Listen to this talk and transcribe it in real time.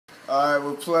Alright,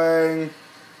 we're playing...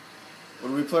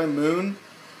 What are we playing? Moon?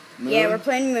 Yeah, we're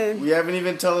playing Moon. We haven't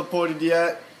even teleported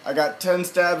yet. I got 10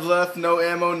 stabs left, no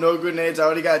ammo, no grenades. I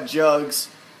already got Jugz,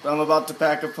 but I'm about to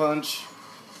pack a punch.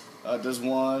 There's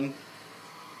 1,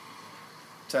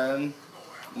 10,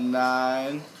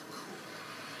 9,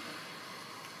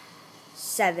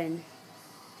 7.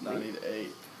 No, I need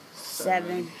 8,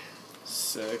 7.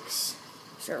 6.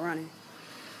 Start running.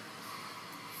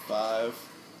 5,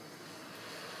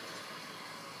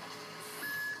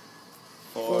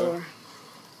 4,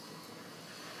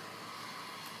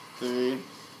 3,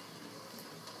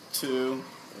 2.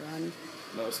 Run.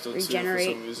 No, still Regenerate.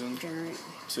 2 for some reason. Regenerate.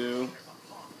 2.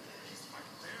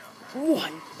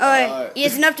 1. Alright, he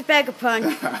has enough to pack a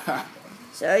punch.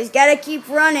 So he's got to keep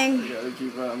running. You gotta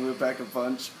keep running. I'm gonna pack a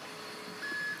punch.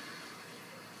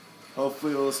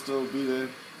 Hopefully we'll still be there.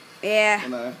 Yeah.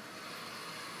 When I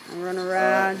run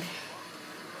around.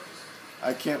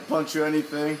 I can't punch or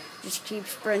anything. Just keep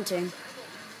sprinting.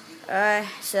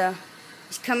 So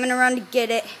he's coming around to get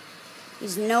it.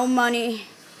 He's no money.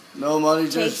 No money,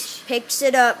 just picks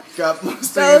it up. Got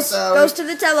most goes to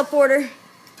the teleporter.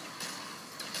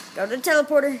 Go to the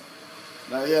teleporter.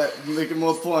 Not yet. I'm making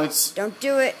more points. Don't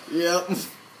do it. Yep.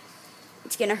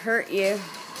 It's gonna hurt you.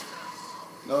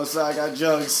 No, it's not. I got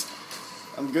Jugz.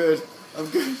 I'm good. I'm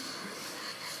good.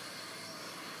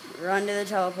 Run to the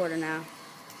teleporter now.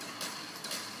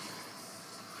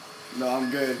 No,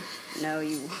 I'm good. No,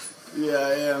 you. Yeah,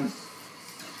 I am.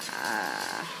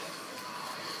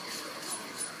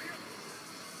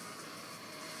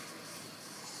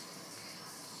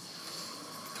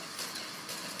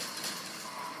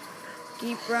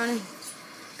 Keep running.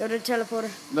 Go to the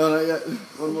teleporter. No, not yet.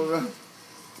 One more round.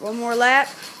 One more lap.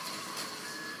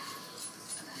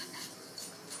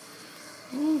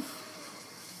 Woo.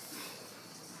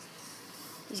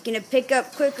 He's gonna pick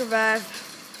up quick revive.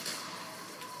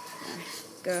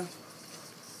 Go.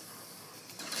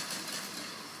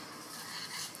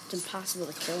 It's impossible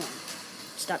to kill him.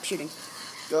 Stop shooting.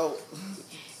 Go.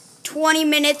 20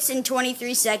 minutes and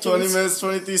 23 seconds. 20 minutes,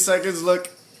 23 seconds. Look,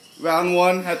 round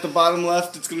 1 at the bottom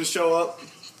left. It's gonna show up.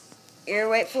 Here,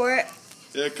 wait for it.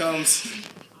 Here it comes.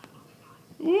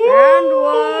 Round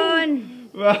 1.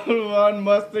 Round 1,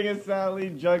 Mustang and Sally,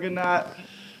 Juggernaut,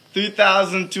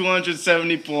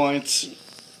 3,270 points.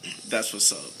 That's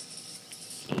what's up.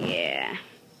 Yeah.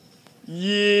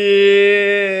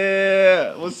 Yeah.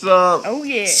 What's up? Oh,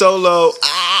 yeah. Solo.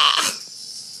 Ah.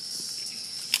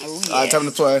 Oh, yeah. Alright, time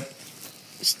to play.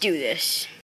 Let's do this.